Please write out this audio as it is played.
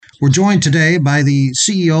We're joined today by the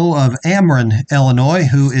CEO of Ameren Illinois,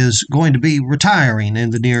 who is going to be retiring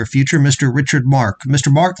in the near future, Mr. Richard Mark.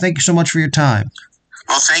 Mr. Mark, thank you so much for your time.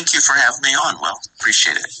 Well, thank you for having me on. Well,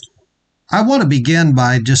 appreciate it. I want to begin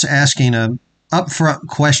by just asking a upfront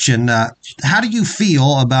question. How do you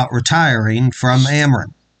feel about retiring from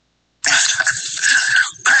Ameren?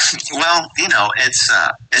 Well,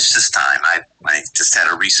 it's just time. I just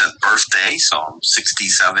had a recent birthday, so I'm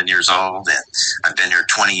 67 years old, and I've been here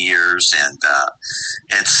 20 years, and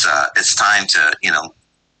it's time to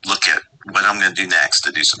look at what I'm going to do next.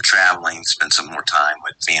 To do some traveling, spend some more time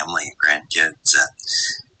with family and grandkids,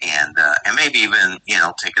 and maybe even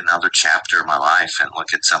take another chapter of my life and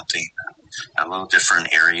look at something a little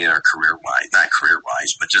different area or career-wise, not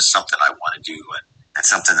career-wise, but just something I want to do and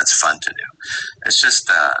something that's fun to do. It's just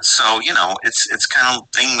it's kind of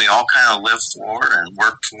thing we all kind of live for and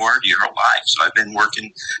work toward your whole life. So I've been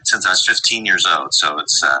working since I was 15 years old. So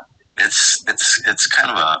it's kind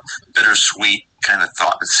of a bittersweet kind of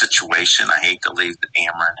situation. I hate to leave the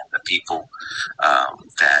Ameren and the people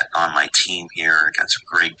that on my team here. I got some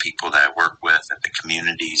great people that I work with and the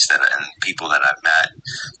communities and people that I've met.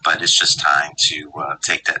 But it's just time to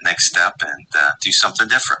take that next step and do something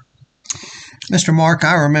different. Mr. Mark,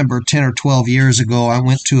 I remember 10 or 12 years ago, I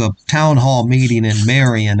went to a town hall meeting in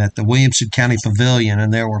Marion at the Williamson County Pavilion,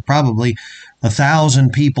 and there were probably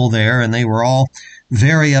 1,000 people there, and they were all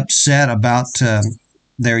very upset about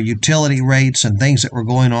their utility rates and things that were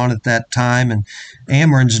going on at that time. And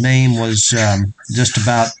Ameren's name was just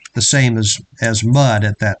about the same as mud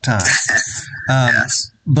at that time.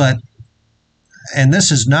 Yes. And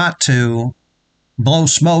this is not to blow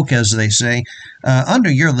smoke, as they say.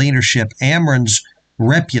 Under your leadership, Ameren's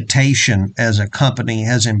reputation as a company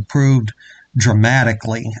has improved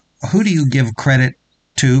dramatically. Who do you give credit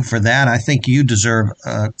to for that? I think you deserve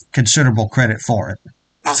considerable credit for it.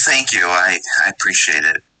 Well, thank you. I appreciate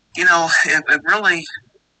it. It really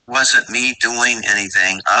wasn't me doing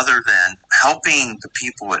anything other than helping the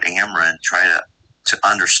people at Ameren try to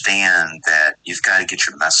understand that you've got to get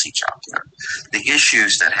your message out there. The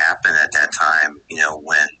issues that happened at that time,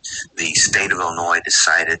 when the state of Illinois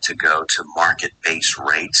decided to go to market-based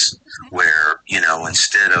rates, where,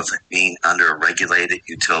 instead of being under a regulated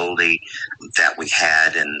utility that we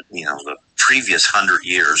had in, the previous 100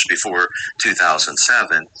 years before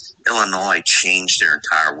 2007, Illinois changed their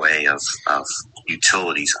entire way of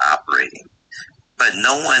utilities operating. But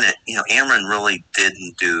no one at, Ameren really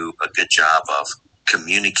didn't do a good job of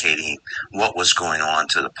communicating what was going on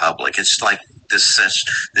to the public. It's like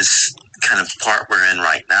this kind of part we're in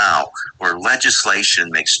right now, where legislation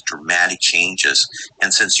makes dramatic changes,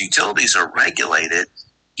 and since utilities are regulated,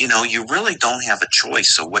 you really don't have a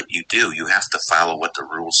choice of what you do. You have to follow what the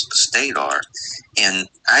rules of the state are, and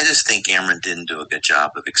I just think Ameren didn't do a good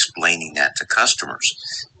job of explaining that to customers.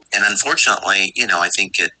 And unfortunately, I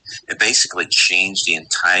think it basically changed the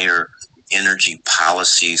entire energy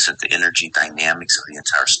policies and the energy dynamics of the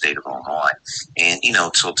entire state of Illinois. And,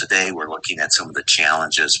 till today we're looking at some of the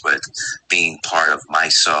challenges with being part of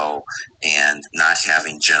MISO and not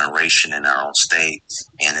having generation in our own state.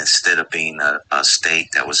 And instead of being a state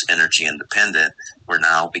that was energy independent, we're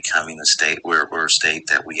now becoming a state where we're a state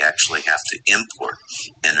that we actually have to import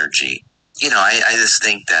energy. I just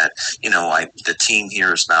think that, the team here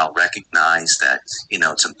has now recognized that,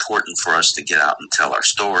 it's important for us to get out and tell our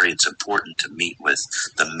story. It's important to meet with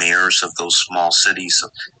the mayors of those small cities,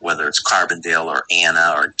 whether it's Carbondale or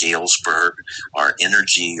Anna or Galesburg or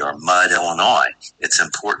Energy or Mud, Illinois. It's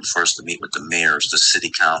important for us to meet with the mayors, the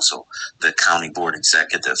city council, the county board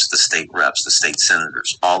executives, the state reps, the state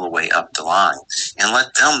senators, all the way up the line, and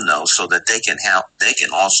let them know so that they can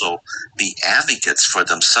also be advocates for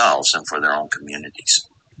themselves and for their own communities.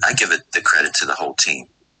 I give it the credit to the whole team.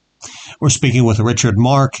 We're speaking with Richard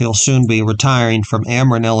Mark. He'll soon be retiring from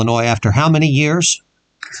Ameren, Illinois, after how many years?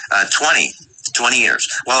 20 years.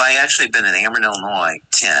 Well, I actually been in Ameren, Illinois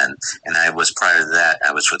 10, and prior to that,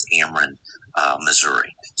 I was with Ameren,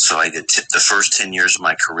 Missouri. So I did the first 10 years of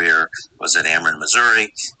my career was at Ameren,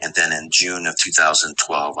 Missouri, and then in June of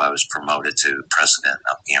 2012, I was promoted to president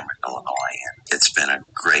of Ameren, Illinois. And it's been a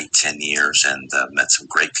great 10 years and met some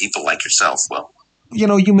great people like yourself, Will.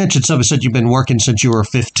 You mentioned something, said you've been working since you were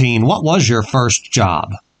 15. What was your first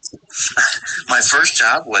job? My first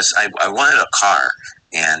job was I wanted a car.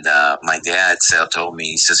 And my dad told me,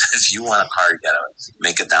 he says, if you want a car, you got to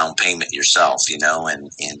make a down payment yourself, and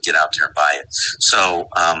get out there and buy it. So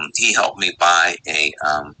he helped me buy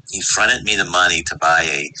he fronted me the money to buy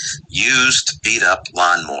a used beat up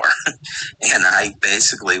lawnmower. And I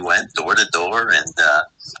basically went door to door and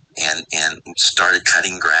and started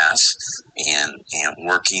cutting grass and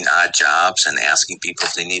working odd jobs and asking people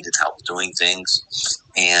if they needed help doing things.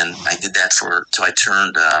 And I did that till I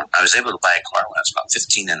turned, I was able to buy a car when I was about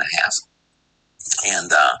 15 and a half. And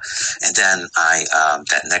then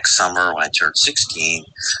that next summer when I turned 16,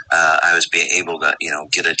 I was able to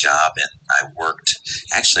get a job, and I worked.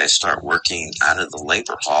 Actually, I started working out of the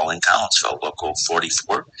labor hall in Collinsville, local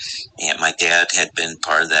 44, and my dad had been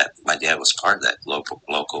part of that. My dad was part of that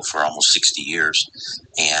local for almost 60 years,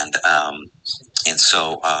 and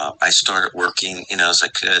so I started working, as I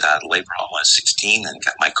could out of labor hall when I was 16, and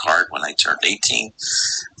got my card when I turned 18,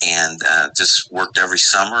 and just worked every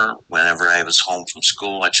summer. Whenever I was home from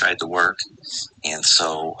school, I tried to work. And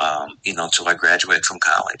so, until I graduated from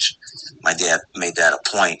college, my dad made that a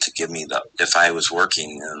point to give me if I was working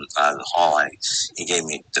in the hall, he gave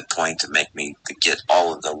me the point to make me to get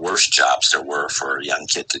all of the worst jobs there were for a young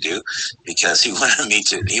kid to do, because he wanted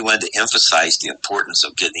to emphasize the importance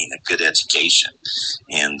of getting a good education.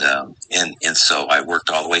 And so I worked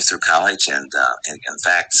all the way through college, and in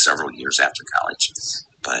fact, several years after college.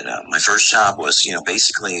 But my first job was,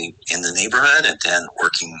 basically in the neighborhood, and then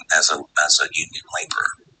working as a union laborer.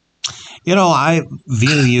 I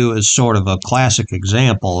view you as sort of a classic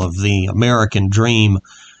example of the American dream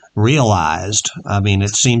realized. I mean,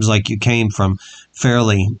 it seems like you came from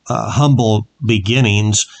fairly humble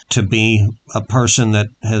beginnings to be a person that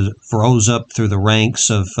has rose up through the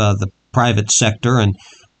ranks of the private sector. And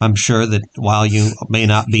I'm sure that while you may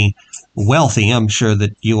not be wealthy, I'm sure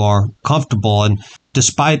that you are comfortable, and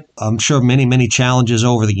despite, I'm sure, many, many challenges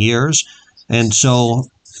over the years. And so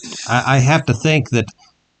I have to think that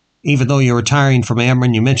even though you're retiring from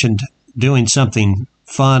Ameren, you mentioned doing something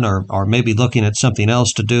fun or maybe looking at something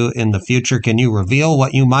else to do in the future. Can you reveal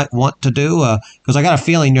what you might want to do? Because I got a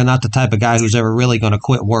feeling you're not the type of guy who's ever really going to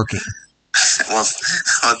quit working. Well,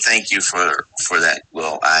 thank you for that,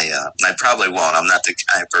 Will. I probably won't. I'm not the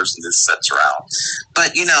kind of person that sits around.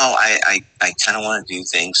 But, I kind of want to do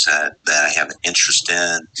things that I have an interest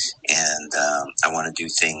in, and I want to do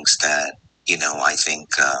things that, I think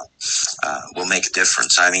will make a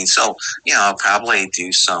difference. I mean, so, I'll probably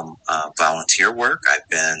do some volunteer work. I've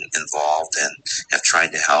been involved and have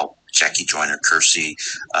tried to help Jackie Joyner Kersey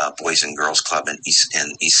Boys and Girls Club in East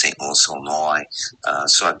St. Louis, Illinois.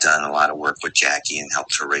 So I've done a lot of work with Jackie and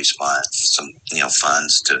helped her raise some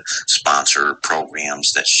funds to sponsor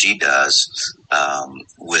programs that she does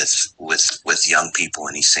with young people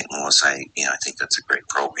in East St. Louis. I think that's a great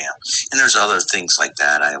program. And there's other things like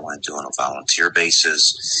that I want to do on a volunteer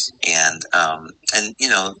basis. And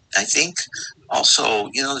I think also,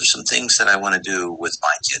 there's some things that I want to do with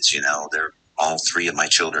my kids. They're all three of my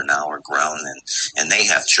children now are grown, and they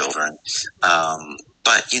have children.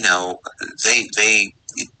 But they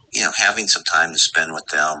having some time to spend with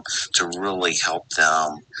them to really help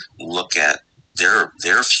them look at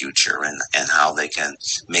their future and how they can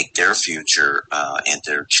make their future and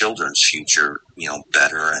their children's future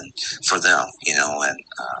better and for them.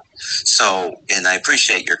 And I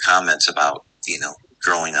appreciate your comments about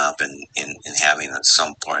growing up and having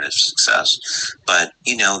some point of success. But,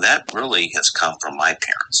 that really has come from my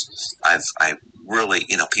parents. I've really,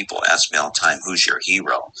 people ask me all the time, who's your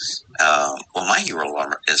hero? Well, my hero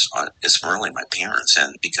is really my parents,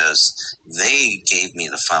 and because they gave me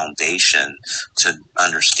the foundation to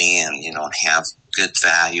understand, and have good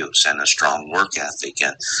values and a strong work ethic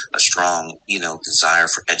and a strong, desire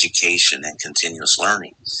for education and continuous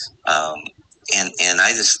learning. And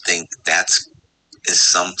I just think is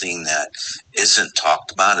something that isn't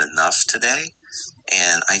talked about enough today.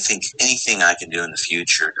 And I think anything I can do in the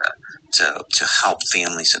future to help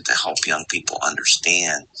families and to help young people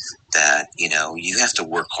understand that, you have to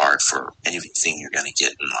work hard for anything you're going to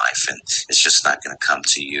get in life, and it's just not going to come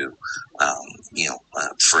to you,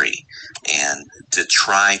 free. And to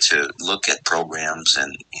try to look at programs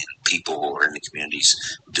and people who are in the communities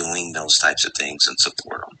doing those types of things and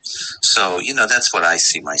support them. So, that's what I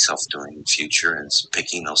see myself doing in the future, is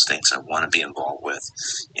picking those things I want to be involved with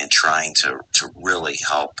and trying to really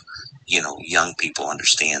help, young people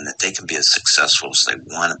understand that they can be as successful as they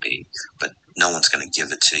want to be, but no one's going to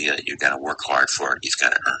give it to you. You've got to work hard for it. You've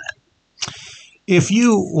got to earn it. If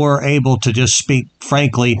you were able to just speak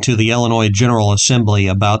frankly to the Illinois General Assembly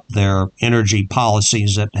about their energy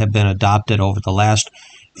policies that have been adopted over the last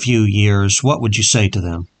few years, what would you say to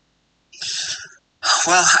them?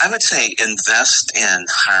 Well, I would say invest in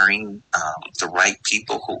hiring the right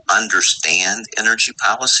people who understand energy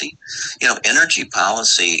policy. Energy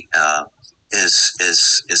policy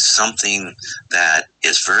is something that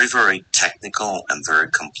is very, very technical and very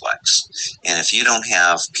complex. And if you don't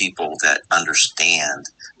have people that understand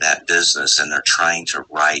that business and they're trying to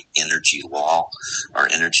write energy law or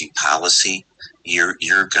energy policy,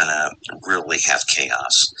 you're gonna really have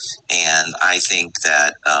chaos. And I think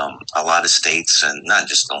that a lot of states, and not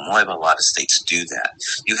just Illinois, but a lot of states do that.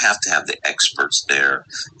 You have to have the experts there,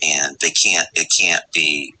 and it can't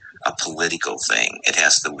be a political thing. It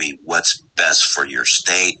has to be what's best for your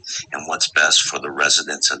state and what's best for the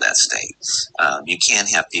residents of that state. You can't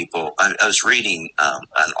have people. I was reading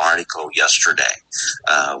an article yesterday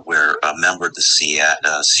where a member of the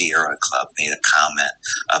Sierra Club made a comment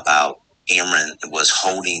about Ameren was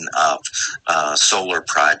holding up solar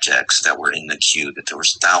projects that were in the queue, that there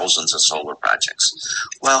was thousands of solar projects.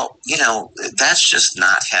 Well, that's just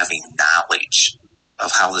not having knowledge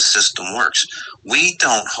of how the system works. We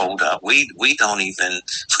don't hold up. We don't even,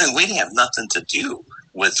 we have nothing to do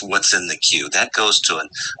with what's in the queue. That goes to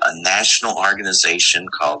a national organization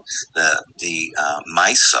called the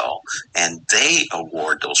MISO, and they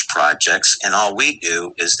award those projects. And all we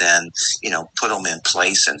do is then, put them in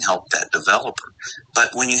place and help that developer.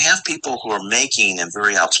 But when you have people who are making and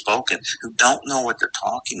very outspoken, who don't know what they're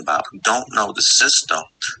talking about, who don't know the system,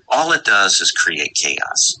 all it does is create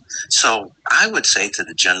chaos. So I would say to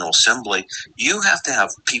the General Assembly, you have to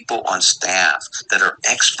have people on staff that are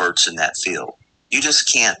experts in that field. You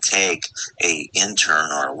just can't take a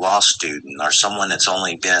intern or a law student or someone that's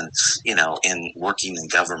only been, in working in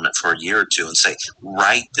government for a year or two and say,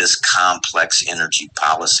 write this complex energy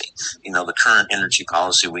policy. The current energy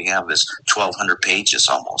policy we have is 1,200 pages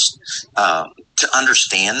almost. To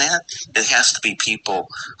understand that, it has to be people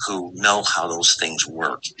who know how those things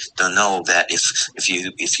work. To know that if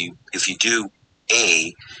you do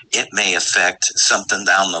A, it may affect something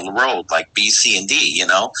down the road like B, C, and D.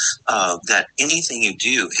 That anything you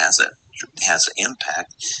do has an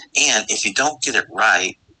impact, and if you don't get it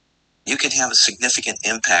right, you can have a significant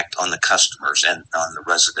impact on the customers and on the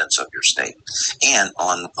residents of your state, and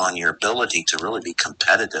on your ability to really be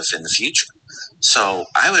competitive in the future. So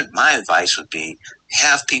my advice would be,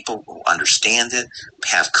 have people who understand it,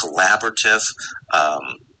 have collaborative,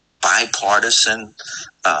 bipartisan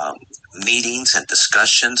meetings and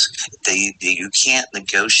discussions. You can't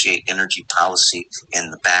negotiate energy policy in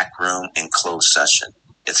the back room in closed session.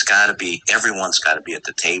 It's got to be, everyone's got to be at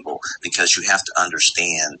the table, because you have to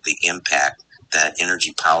understand the impact that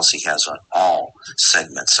energy policy has on all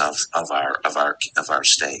segments of our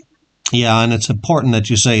state. Yeah, and it's important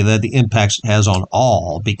that you say that the impacts it has on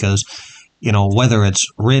all, because, whether it's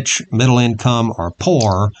rich, middle income, or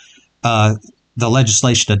poor, the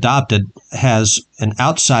legislation adopted has an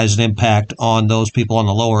outsized impact on those people on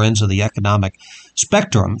the lower ends of the economic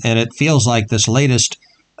spectrum. And it feels like this latest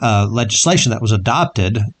legislation that was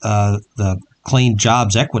adopted, the Clean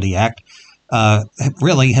Jobs Equity Act,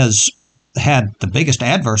 really has had the biggest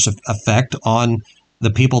adverse effect on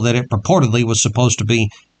the people that it purportedly was supposed to be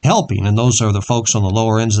helping, and those are the folks on the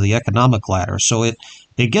lower ends of the economic ladder. So it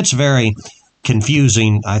gets very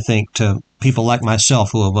confusing, I think, to people like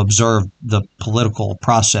myself who have observed the political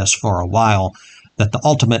process for a while, that the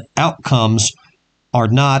ultimate outcomes are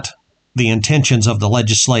not the intentions of the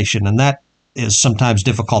legislation, and that is sometimes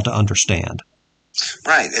difficult to understand.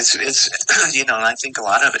 Right. It's and I think a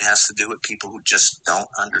lot of it has to do with people who just don't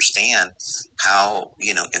understand how,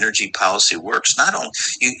 energy policy works. Not only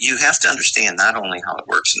you have to understand not only how it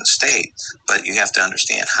works in the state, but you have to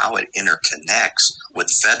understand how it interconnects with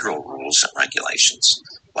federal rules and regulations.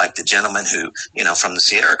 Like the gentleman who, from the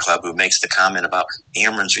Sierra Club, who makes the comment about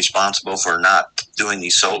Ameren's responsible for not doing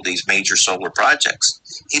these major solar projects.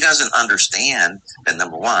 He doesn't understand that,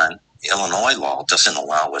 number one, Illinois law doesn't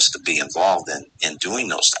allow us to be involved in doing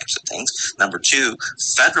those types of things. Number two,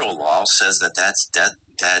 federal law says that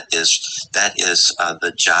is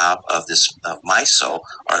the job of MISO,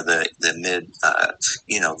 or the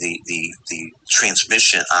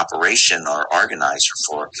transmission operation or organizer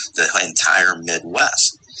for the entire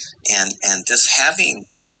Midwest, and just having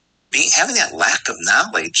that lack of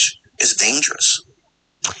knowledge is dangerous.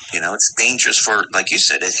 It's dangerous for, like you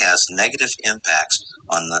said, it has negative impacts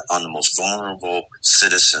on the most vulnerable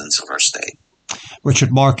citizens of our state.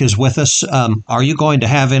 Richard Mark is with us. Are you going to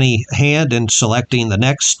have any hand in selecting the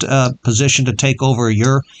next position to take over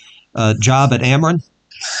your job at Ameren?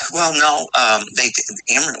 Well, no.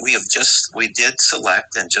 Ameren, we did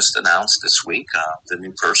select and just announced this week the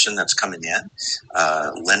new person that's coming in,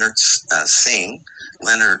 Leonard Singh.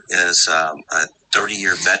 Leonard is a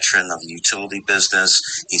 30-year veteran of the utility business.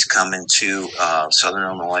 He's coming to Southern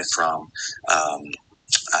Illinois from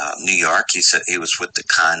New York. He said he was with the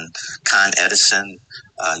Con Edison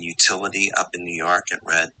utility up in New York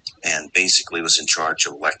and basically was in charge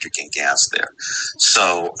of electric and gas there.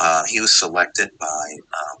 So he was selected by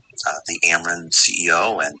the Ameren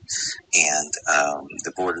CEO and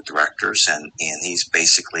the board of directors, and he's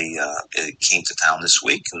basically came to town this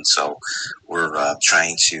week, and so we're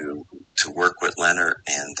trying to work with Leonard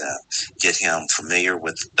and get him familiar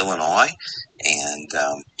with Illinois, and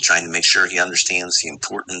trying to make sure he understands the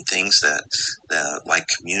important things that like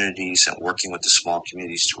communities and working with the small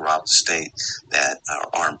communities throughout the state that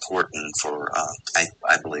are important for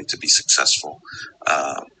I believe to be successful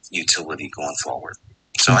utility going forward.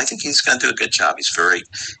 So I think he's going to do a good job. He's very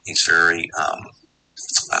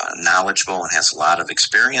knowledgeable and has a lot of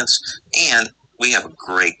experience. And we have a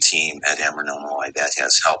great team at Ameren Illinois that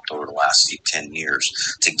has helped over the last 10 years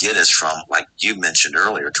to get us from, like you mentioned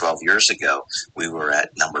earlier, 12 years ago, we were at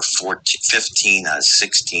number 15 out of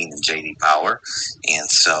 16 in JD Power. And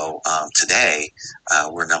so today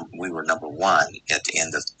we were number one at the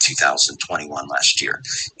end of 2021 last year.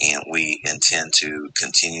 And we intend to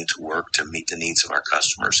continue to work to meet the needs of our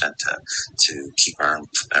customers and to keep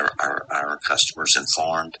our customers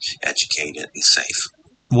informed, educated, and safe.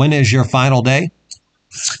 When is your final day?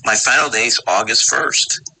 My final day is August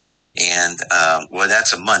 1st. And, well,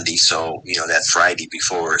 that's a Monday. So, that Friday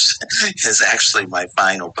before is actually my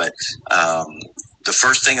final. But the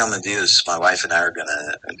first thing I'm going to do is my wife and I are going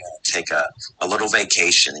to take a little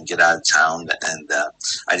vacation and get out of town. And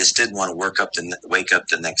I just didn't want to wake up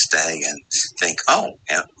the next day and think, oh,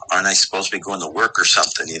 aren't I supposed to be going to work or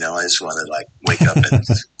something? I just want to wake up and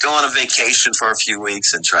go on a vacation for a few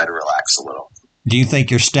weeks and try to relax a little. Do you think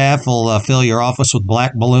your staff will fill your office with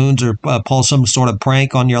black balloons or pull some sort of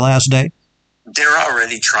prank on your last day? They're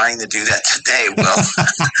already trying to do that today. Well,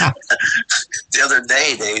 the other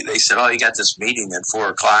day they said, "Oh, you got this meeting at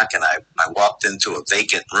 4:00," and I walked into a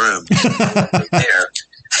vacant room there.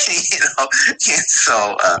 And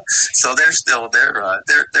so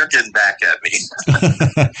they're getting back at me.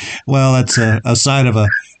 Well, that's a sign of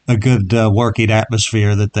a good working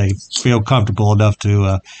atmosphere that they feel comfortable enough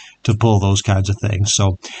to pull those kinds of things.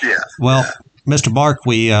 So, yeah. Well, Mr. Mark,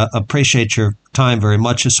 we appreciate your time very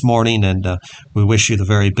much this morning, and we wish you the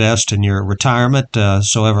very best in your retirement,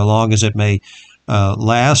 so ever long as it may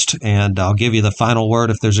last. And I'll give you the final word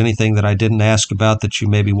if there's anything that I didn't ask about that you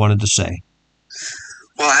maybe wanted to say.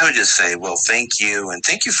 Well, I would just say, thank you, and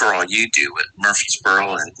thank you for all you do at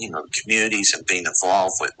Murfreesboro and the communities and being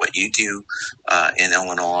involved with what you do in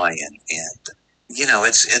Illinois, and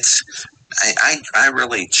it's I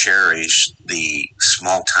really cherish the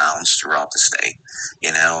small towns throughout the state,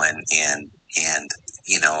 and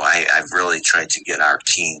I've really tried to get our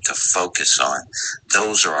team to focus on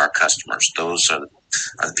those are our customers, those are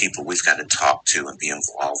the people we've got to talk to and be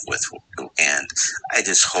involved with. And I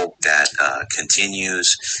just hope that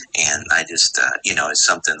continues. And I just, it's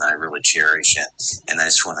something that I really cherish. And I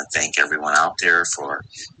just want to thank everyone out there for,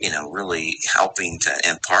 really helping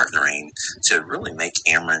and partnering to really make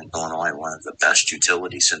Ameren, Illinois, one of the best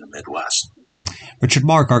utilities in the Midwest. Richard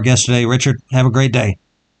Mark, our guest today. Richard, have a great day.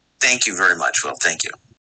 Thank you very much, Will. Thank you.